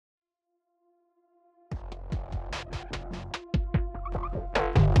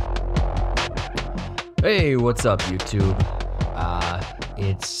Hey, what's up, YouTube?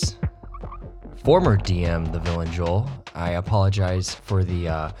 It's former DM, the villain Joel. I apologize for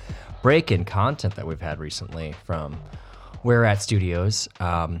the break in content that we've had recently from Where At Studios.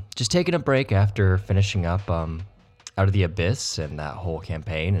 Just taking a break after finishing up Out of the Abyss and that whole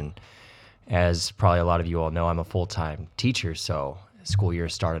campaign. And as probably a lot of you all know, I'm a full-time teacher, so school year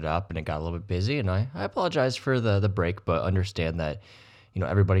started up and it got a little bit busy. And I apologize for the break, but understand that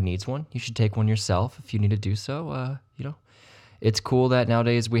everybody needs one. You should take one yourself if you need to do so. It's cool that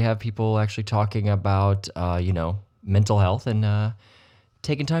nowadays we have people actually talking about, mental health and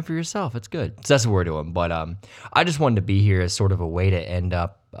taking time for yourself. It's good. So that's what we're doing. But I just wanted to be here as sort of a way to end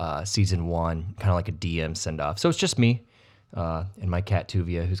up season one, kind of like a DM send off. So it's just me and my cat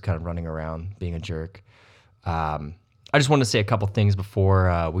Tuvia, who's kind of running around being a jerk. I just wanted to say a couple things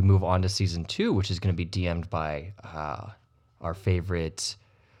before we move on to season two, which is going to be DM'd by our favorite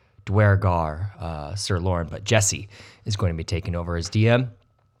Dwergar, Sir Lauren, but Jesse is going to be taking over as DM.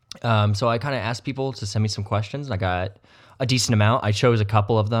 So I kind of asked people to send me some questions, and I got a decent amount. I chose a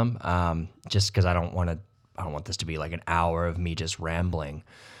couple of them just because I don't want this to be like an hour of me just rambling,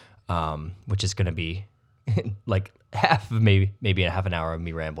 which is going to be like maybe a half an hour of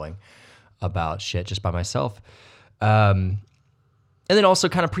me rambling about shit just by myself. And then also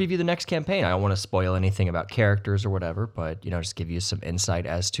kind of preview the next campaign. I don't want to spoil anything about characters or whatever, but just give you some insight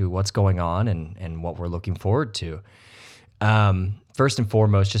as to what's going on and what we're looking forward to. First and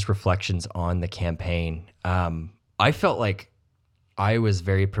foremost, just reflections on the campaign. I felt like I was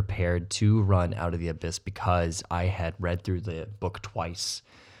very prepared to run Out of the Abyss because I had read through the book twice,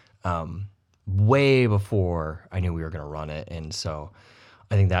 way before I knew we were going to run it. And so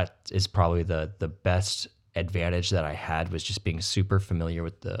I think that is probably the best advantage that I had, was just being super familiar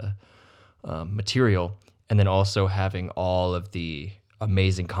with the material, and then also having all of the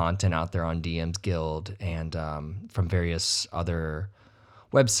amazing content out there on DM's Guild and from various other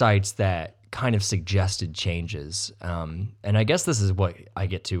websites that kind of suggested changes. And I guess this is what I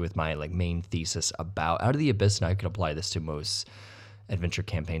get to with my main thesis about Out of the Abyss, and I could apply this to most adventure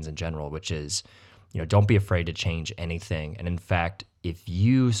campaigns in general, which is, don't be afraid to change anything. And in fact, if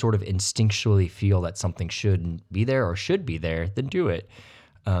you sort of instinctually feel that something shouldn't be there or should be there, then do it.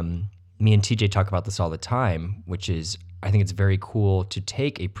 Me and TJ talk about this all the time, which is, I think it's very cool to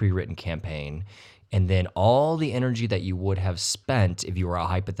take a pre-written campaign and then all the energy that you would have spent if you were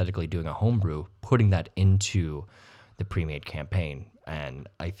hypothetically doing a homebrew, putting that into the pre-made campaign. And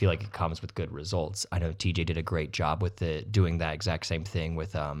I feel like it comes with good results. I know TJ did a great job with it, doing that exact same thing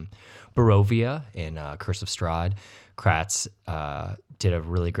with Barovia in Curse of Strahd. Kratz did a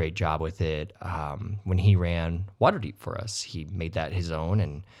really great job with it when he ran Waterdeep for us. He made that his own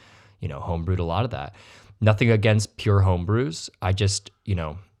and, homebrewed a lot of that. Nothing against pure homebrews. I just,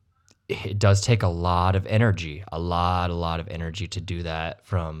 it does take a lot of energy, a lot of energy to do that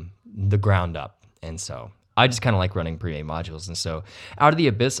from the ground up. And so I just kind of like running pre-made modules. And so Out of the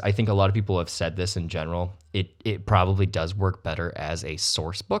Abyss, I think a lot of people have said this in general, it probably does work better as a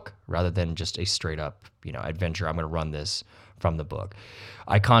source book rather than just a straight up, adventure. I'm going to run this from the book.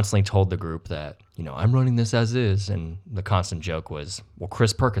 I constantly told the group that, I'm running this as is. And the constant joke was, well,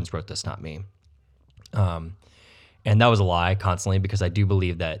 Chris Perkins wrote this, not me. And that was a lie constantly, because I do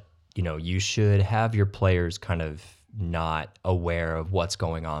believe that, you should have your players kind of not aware of what's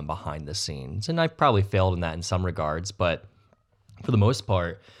going on behind the scenes. And I probably failed in that in some regards, but for the most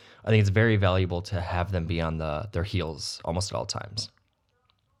part, I think it's very valuable to have them be on their heels almost at all times.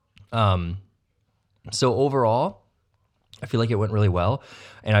 So overall, I feel like it went really well.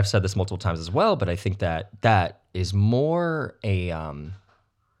 And I've said this multiple times as well, but I think that is more a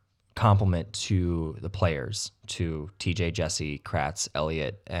compliment to the players, to TJ, Jesse, Kratz,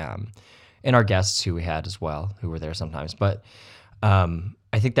 Elliot, and our guests who we had as well, who were there sometimes. But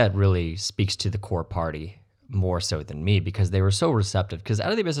I think that really speaks to the core party more so than me, because they were so receptive. Because Out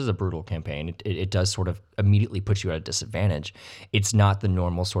of the Abyss is a brutal campaign. It does sort of immediately put you at a disadvantage. It's not the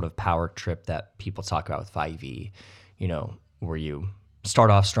normal sort of power trip that people talk about with 5e, where you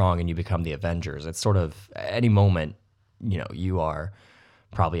start off strong and you become the Avengers. It's sort of at any moment, you are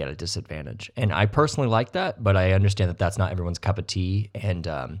probably at a disadvantage. And I personally like that, but I understand that that's not everyone's cup of tea. And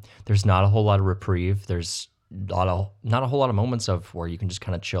there's not a whole lot of reprieve. There's not a whole lot of moments of where you can just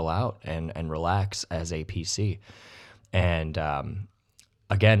kind of chill out and relax as a PC. And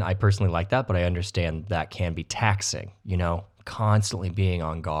again, I personally like that, but I understand that can be taxing, constantly being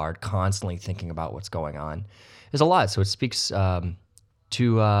on guard, constantly thinking about what's going on is a lot. So it speaks to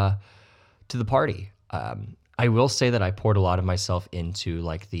the party. I will say that I poured a lot of myself into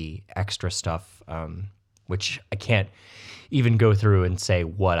the extra stuff, which I can't even go through and say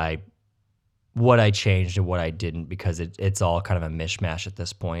what I what I changed and what I didn't, because it's all kind of a mishmash at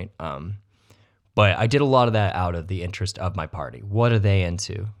this point. But I did a lot of that out of the interest of my party. What are they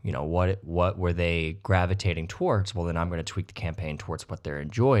into? What were they gravitating towards? Well, then I'm going to tweak the campaign towards what they're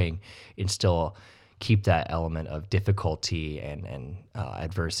enjoying and still keep that element of difficulty and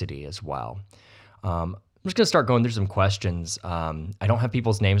adversity as well. I'm just going to start going through some questions. I don't have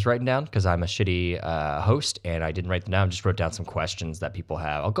people's names written down because I'm a shitty host and I didn't write them down. I just wrote down some questions that people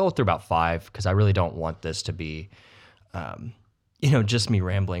have. I'll go through about 5 because I really don't want this to be, just me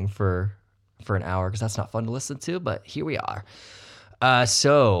rambling for an hour, because that's not fun to listen to, but here we are.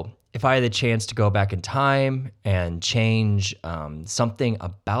 So if I had the chance to go back in time and change something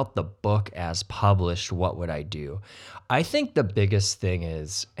about the book as published, what would I do? I think the biggest thing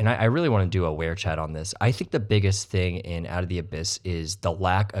is, and I really want to do a Where Chat on this, I think the biggest thing in Out of the Abyss is the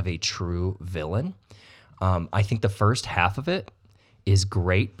lack of a true villain. I think the first half of it is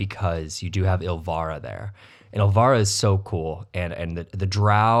great because you do have Ilvara there. And Ilvara is so cool, and the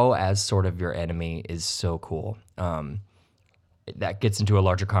Drow as sort of your enemy is so cool. That gets into a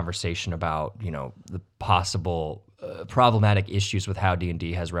larger conversation about, the possible problematic issues with how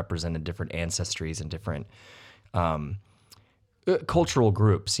D&D has represented different ancestries and different cultural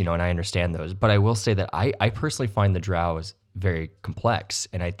groups, and I understand those. But I will say that I personally find the Drow is very complex,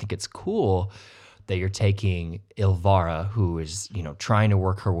 and I think it's cool that you're taking Ilvara, who is, trying to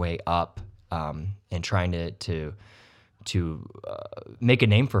work her way up, and trying to make a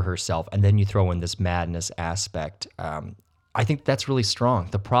name for herself, and then you throw in this madness aspect. I think that's really strong.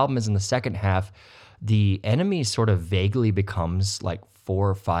 The problem is in the second half, the enemy sort of vaguely becomes like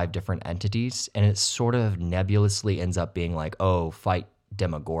 4 or 5 different entities, and it sort of nebulously ends up being like, oh, fight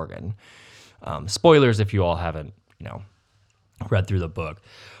Demogorgon. Spoilers if you all haven't, read through the book.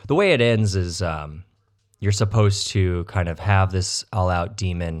 The way it ends is you're supposed to kind of have this all-out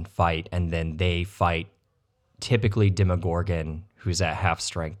demon fight, and then they fight typically Demogorgon, who's at half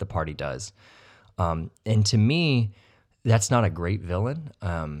strength, the party does. And to me, that's not a great villain.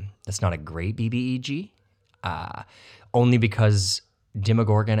 That's not a great BBEG. Only because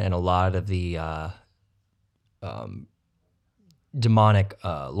Demogorgon and a lot of the demonic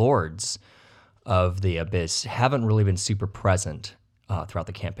lords of the Abyss haven't really been super present throughout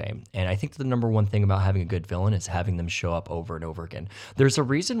the campaign. And I think the number one thing about having a good villain is having them show up over and over again. There's a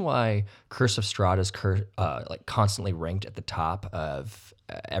reason why Curse of Strahd is constantly ranked at the top of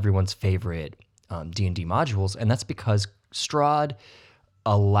everyone's favorite D&D modules, and that's because Strahd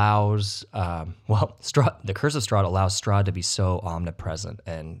allows, the Curse of Strahd allows Strahd to be so omnipresent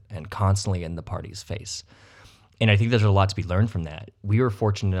and constantly in the party's face. And I think there's a lot to be learned from that. We were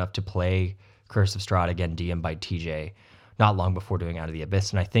fortunate enough to play Curse of Strahd, again, DM by TJ, not long before doing Out of the Abyss.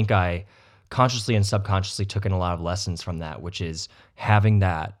 And I think I consciously and subconsciously took in a lot of lessons from that, which is having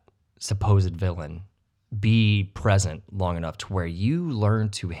that supposed villain be present long enough to where you learn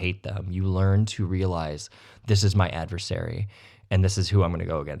to hate them. You learn to realize this is my adversary and this is who I'm going to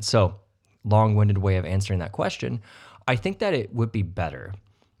go against. So, long-winded way of answering that question. I think that it would be better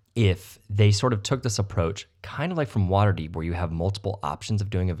if they sort of took this approach, kind of like from Waterdeep, where you have multiple options of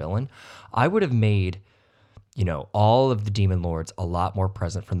doing a villain. I would have made, all of the demon lords a lot more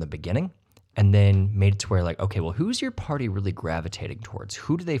present from the beginning, and then made it to where, like, okay, well, who's your party really gravitating towards?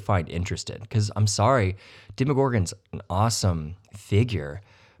 Who do they find interested? Because I'm sorry, Demogorgon's an awesome figure,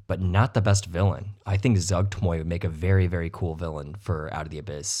 but not the best villain. I think Zugtmoy would make a very, very cool villain for Out of the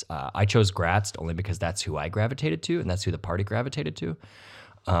Abyss. I chose Gratz only because that's who I gravitated to, and that's who the party gravitated to.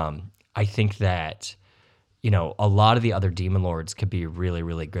 I think that, a lot of the other demon lords could be really,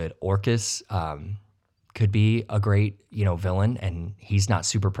 really good. Orcus could be a great, villain, and he's not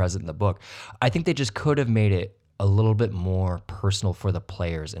super present in the book. I think they just could have made it a little bit more personal for the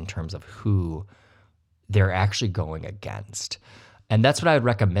players in terms of who they're actually going against. And that's what I would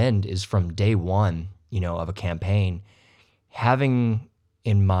recommend is from day one, of a campaign, having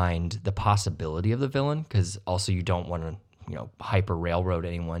in mind the possibility of the villain, because also you don't want to, hyper railroad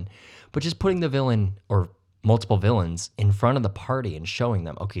anyone, but just putting the villain or multiple villains in front of the party and showing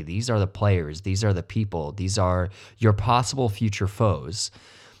them, okay, these are the players, these are the people, these are your possible future foes.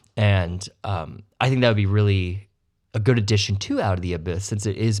 And I think that would be really a good addition to Out of the Abyss, since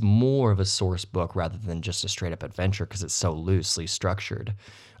it is more of a source book rather than just a straight up adventure, because it's so loosely structured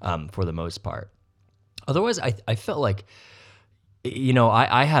for the most part. Otherwise, I felt like,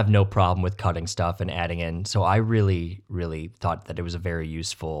 I have no problem with cutting stuff and adding in. So I really, really thought that it was a very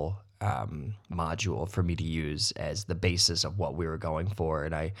useful module for me to use as the basis of what we were going for.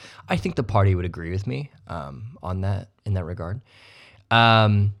 And I think the party would agree with me on that, in that regard.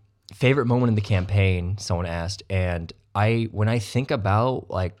 Favorite moment in the campaign, someone asked, and I when I think about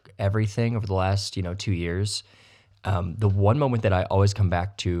like everything over the last 2 years, the one moment that I always come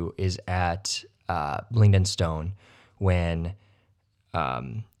back to is at Blingden Stone when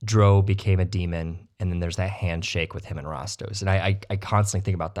Dro became a demon, and then there's that handshake with him and Rostos, and I constantly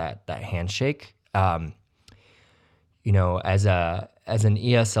think about that handshake. As an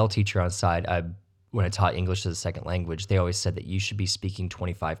ESL teacher on side, when I taught English as a second language, they always said that you should be speaking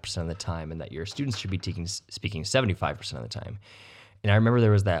 25% of the time, and that your students should be speaking 75% of the time. And I remember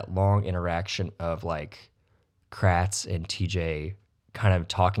there was that long interaction of like Kratz and TJ kind of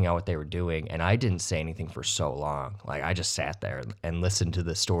talking out what they were doing, and I didn't say anything for so long. Like I just sat there and listened to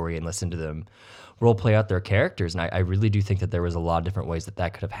the story and listened to them role play out their characters, and I really do think that there was a lot of different ways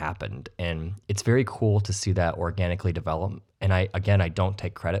that could have happened, and it's very cool to see that organically develop. And I don't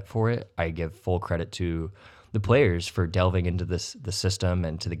take credit for it. I give full credit to the players for delving into the system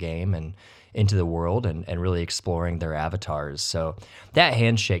and to the game and into the world, and really exploring their avatars. So that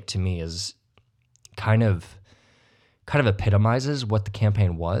handshake to me is kind of epitomizes what the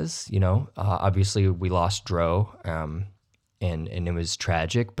campaign was. Obviously we lost Dro, and it was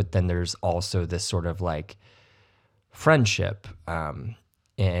tragic, but then there's also this sort of like friendship,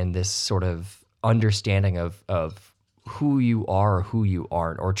 and this sort of understanding of who you are or who you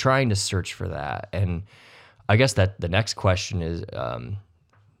aren't, or trying to search for that. And I guess that the next question is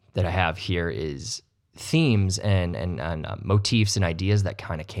that I have here is themes and motifs and ideas that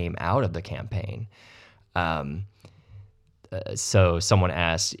kind of came out of the campaign. So someone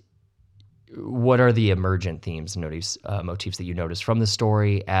asked, what are the emergent themes and motifs that you noticed from the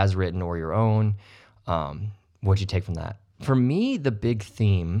story as written or your own? What'd you take from that? For me, the big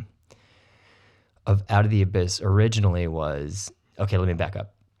theme of Out of the Abyss originally was, okay, let me back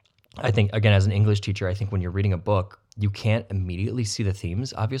up. I think, again, as an English teacher, I think when you're reading a book, you can't immediately see the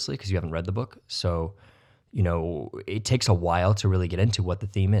themes, obviously, because you haven't read the book. So, it takes a while to really get into what the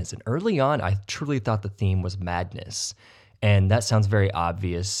theme is. And early on, I truly thought the theme was madness. And that sounds very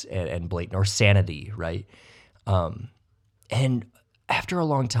obvious and blatant, or sanity, right? And after a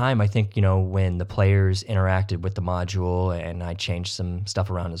long time, I think, when the players interacted with the module and I changed some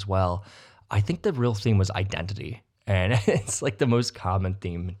stuff around as well, I think the real theme was identity. And it's like the most common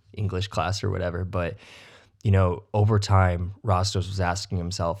theme in English class or whatever. But, over time, Rostos was asking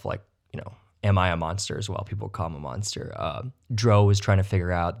himself, like, am I a monster as well? People call him a monster. Dro was trying to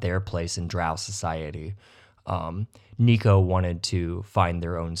figure out their place in Drow society. Nico wanted to find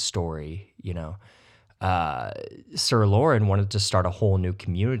their own story, Sir Lauren wanted to start a whole new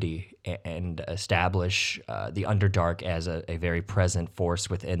community and establish the Underdark as a very present force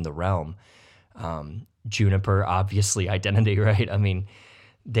within the realm. Juniper, obviously, identity, right? I mean,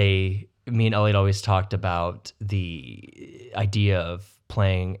 me and Elliot always talked about the idea of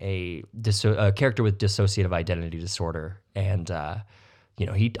playing a character with dissociative identity disorder, and I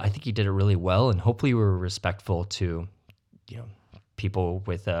think he did it really well, and hopefully we were respectful to, people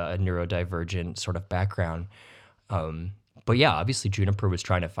with a neurodivergent sort of background. But yeah, obviously Juniper was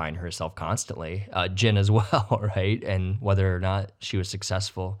trying to find herself constantly. Jin as well, right? And whether or not she was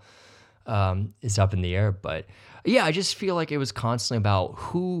successful is up in the air. But yeah, I just feel like it was constantly about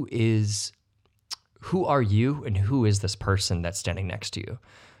who are you and who is this person that's standing next to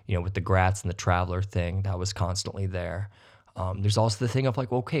you? With the Gratz and the Traveler thing, that was constantly there. There's also the thing of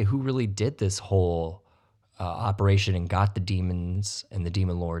like, okay, who really did this whole operation and got the demons and the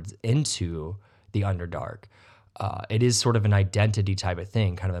demon lords into the Underdark? It is sort of an identity type of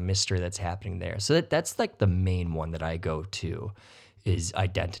thing, kind of a mystery that's happening there. So that's like the main one that I go to is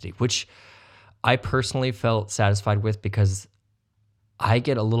identity, which I personally felt satisfied with because I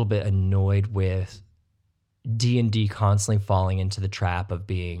get a little bit annoyed with D&D constantly falling into the trap of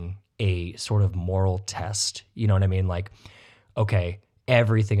being a sort of moral test. You know what I mean? Like, okay,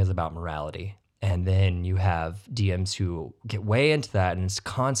 everything is about morality. And then you have DMs who get way into that, and it's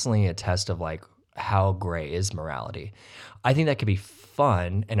constantly a test of like, how gray is morality? I think that could be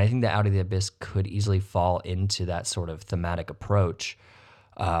fun, and I think that Out of the Abyss could easily fall into that sort of thematic approach.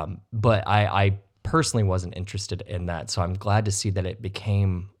 But I personally wasn't interested in that, so I'm glad to see that it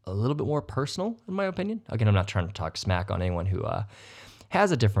became a little bit more personal, in my opinion. Again, I'm not trying to talk smack on anyone who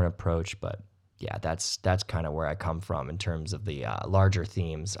has a different approach, but yeah, that's kind of where I come from in terms of the larger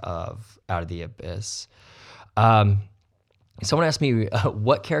themes of Out of the Abyss. Someone asked me,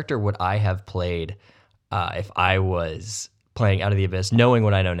 what character would I have played if I was playing Out of the Abyss, knowing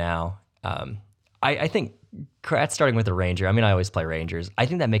what I know now? I think Kratz starting with a ranger. I mean, I always play rangers. I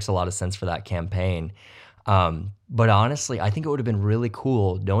think that makes a lot of sense for that campaign. But honestly, I think it would have been really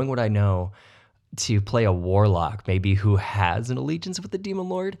cool, knowing what I know, to play a warlock, maybe who has an allegiance with the Demon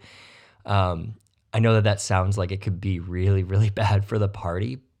Lord. I know that that sounds like it could be really, really bad for the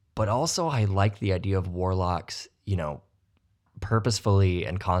party, but also I like the idea of warlocks, purposefully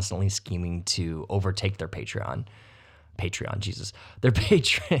and constantly scheming to overtake their Patreon, Jesus, their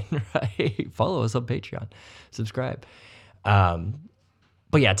patron, right? Follow us on Patreon, subscribe. Um,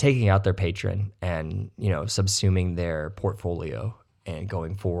 but yeah, taking out their patron and subsuming their portfolio and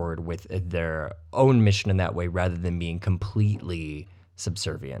going forward with their own mission in that way rather than being completely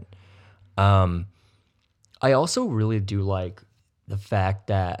subservient. Um, I also really do like the fact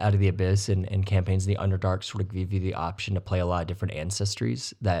that Out of the Abyss and campaigns in the Underdark sort of give you the option to play a lot of different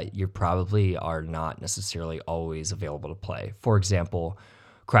ancestries that you probably are not necessarily always available to play. For example,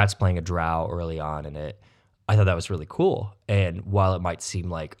 Kratz playing a drow early on in it, I thought that was really cool. And while it might seem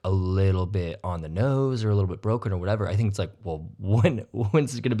like a little bit on the nose or a little bit broken or whatever, I think it's like, well,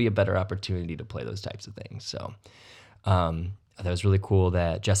 when's it going to be a better opportunity to play those types of things? So I thought it was really cool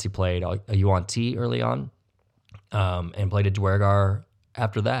that Jesse played a Yuan Ti early on, and played a Dwergar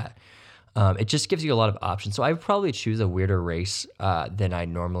after that. It just gives you a lot of options. So I would probably choose a weirder race than I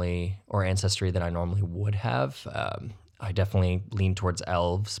normally, or ancestry than I normally would have. I definitely lean towards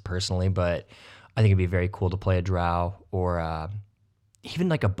elves personally, but I think it'd be very cool to play a drow or even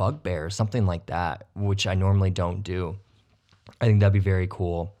like a bugbear or something like that, which I normally don't do. I think that'd be very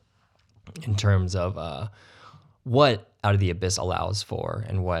cool in terms of what Out of the Abyss allows for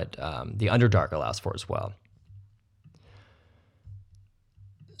and what the Underdark allows for as well.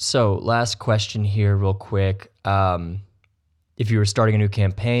 So last question here real quick. If you were starting a new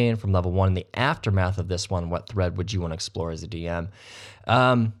campaign from level 1 in the aftermath of this one, what thread would you want to explore as a DM?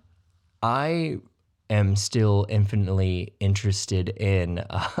 I am still infinitely interested in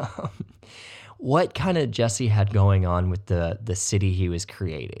what kind of Jesse had going on with the city he was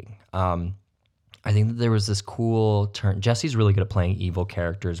creating. I think that there was this cool turn. Jesse's really good at playing evil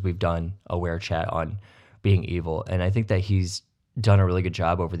characters. We've done a Were Chat on being evil, and I think that he's done a really good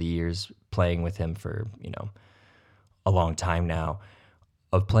job over the years playing with him for, a long time now,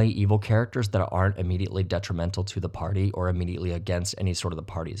 of playing evil characters that aren't immediately detrimental to the party or immediately against any sort of the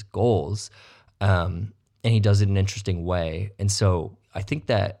party's goals. And he does it in an interesting way. And so I think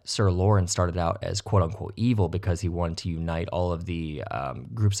that Sir Loren started out as quote unquote evil because he wanted to unite all of the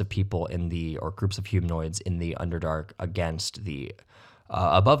groups of people or groups of humanoids in the Underdark against the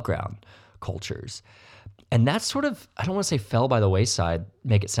above ground cultures. And that sort of, I don't want to say fell by the wayside,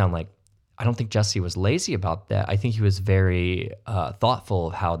 make it sound like, I don't think Jesse was lazy about that. I think he was very thoughtful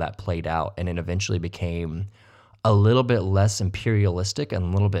of how that played out, and it eventually became a little bit less imperialistic and a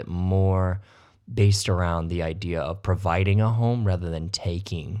little bit more based around the idea of providing a home rather than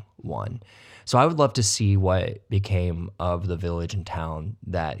taking one. So I would love to see what became of the village and town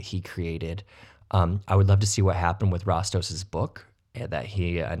that he created. I would love to see what happened with Rostos's book that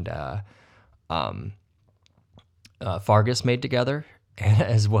he and Fargus made together,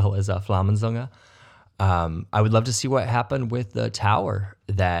 as well as Flammenzunge. I would love to see what happened with the tower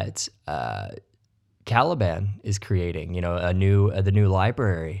that Caliban is creating. The new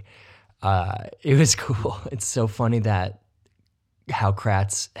library. It was cool. It's so funny that how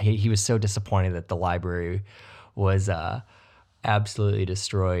Kratz he was so disappointed that the library was absolutely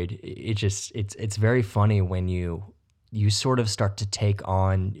destroyed. It's very funny when you sort of start to take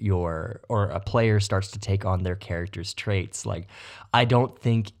on or a player starts to take on their character's traits. Like, I don't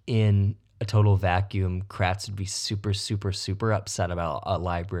think in a total vacuum, Kratz would be super, super, super upset about a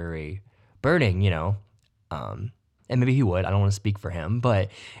library burning, and maybe he would. I don't want to speak for him, but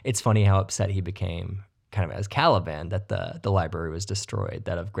it's funny how upset he became kind of as Caliban that the library was destroyed,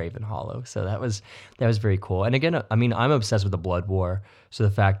 that of Graven Hollow. So that was very cool. And again, I mean, I'm obsessed with the Blood War. So the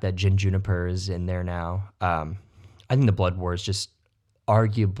fact that Jin Juniper is in there now, I think the Blood War is just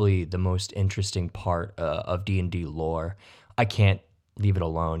arguably the most interesting part of D&D lore. I can't leave it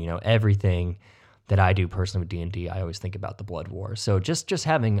alone. Everything that I do personally with D&D, I always think about the Blood War. So just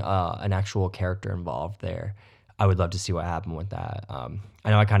having an actual character involved there, I would love to see what happened with that. I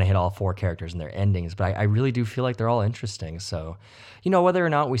know I kind of hit all 4 characters and their endings, but I really do feel like they're all interesting. So, whether or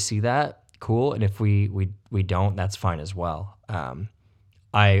not we see that, cool. And if we don't, that's fine as well.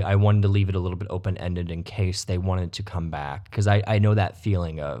 I wanted to leave it a little bit open-ended in case they wanted to come back, because I know that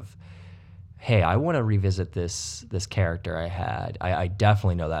feeling of, hey, I want to revisit this character I had. I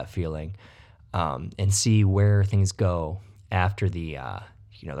definitely know that feeling, and see where things go after the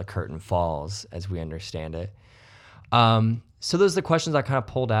curtain falls, as we understand it. So those are the questions I kind of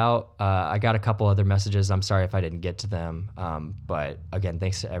pulled out. I got a couple other messages. I'm sorry if I didn't get to them, but again,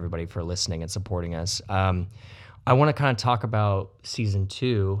 thanks to everybody for listening and supporting us. I want to kind of talk about season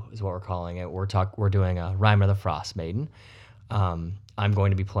 2 is what we're calling it. We're doing a Rhymer the Frost Maiden. I'm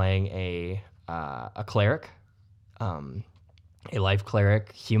going to be playing a a cleric, a life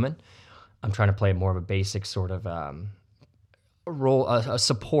cleric human. I'm trying to play more of a basic sort of a role, a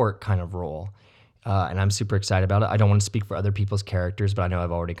support kind of role. And I'm super excited about it. I don't want to speak for other people's characters, but I know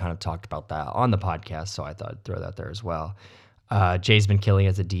I've already kind of talked about that on the podcast, so I thought I'd throw that there as well. Jay's been killing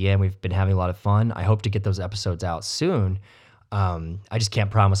as a DM. We've been having a lot of fun. I hope to get those episodes out soon. I just can't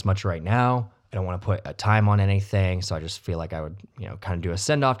promise much right now. I don't want to put a time on anything, so I just feel like I would, kind of do a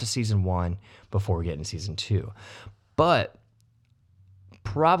send-off to season 1 before we get into season 2. But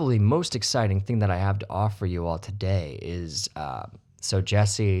probably most exciting thing that I have to offer you all today is, so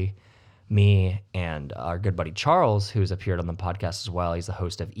Jesse, me, and our good buddy Charles, who's appeared on the podcast as well. He's the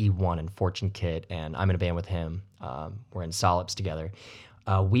host of E1 and Fortune Kit, and I'm in a band with him. We're in Solips together.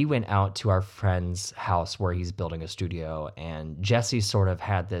 We went out to our friend's house where he's building a studio, and Jesse sort of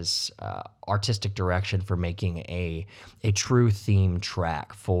had this artistic direction for making a true theme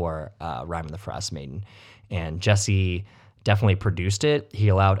track for Rime of the Frost Maiden. And Jesse definitely produced it. He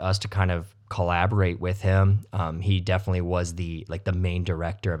allowed us to kind of collaborate with him. He definitely was the main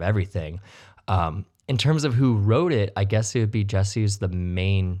director of everything. In terms of who wrote it, I guess it would be Jesse who's the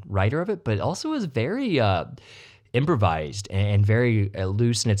main writer of it, but also was very improvised and very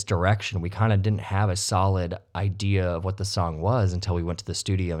loose in its direction. We kind of didn't have a solid idea of what the song was until we went to the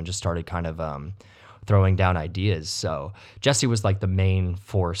studio and just started kind of throwing down ideas. So Jesse was like the main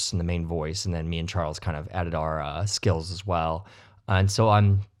force and the main voice, and then me and Charles kind of added our skills as well. And so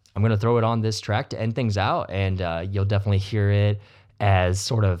I'm going to throw it on this track to end things out, and you'll definitely hear it as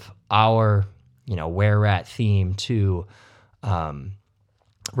sort of our, where we're at theme to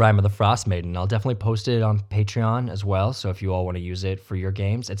Rime of the Frost Maiden. I'll definitely post it on Patreon as well, so if you all want to use it for your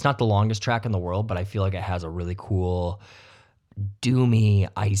games. It's not the longest track in the world, but I feel like it has a really cool, doomy,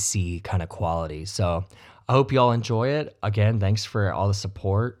 icy kind of quality. So I hope you all enjoy it. Again, thanks for all the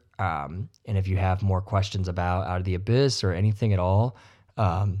support. And if you have more questions about Out of the Abyss or anything at all,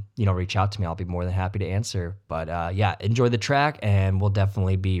 reach out to me. I'll be more than happy to answer. But enjoy the track, and we'll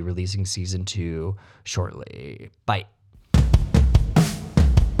definitely be releasing season 2 shortly. Bye.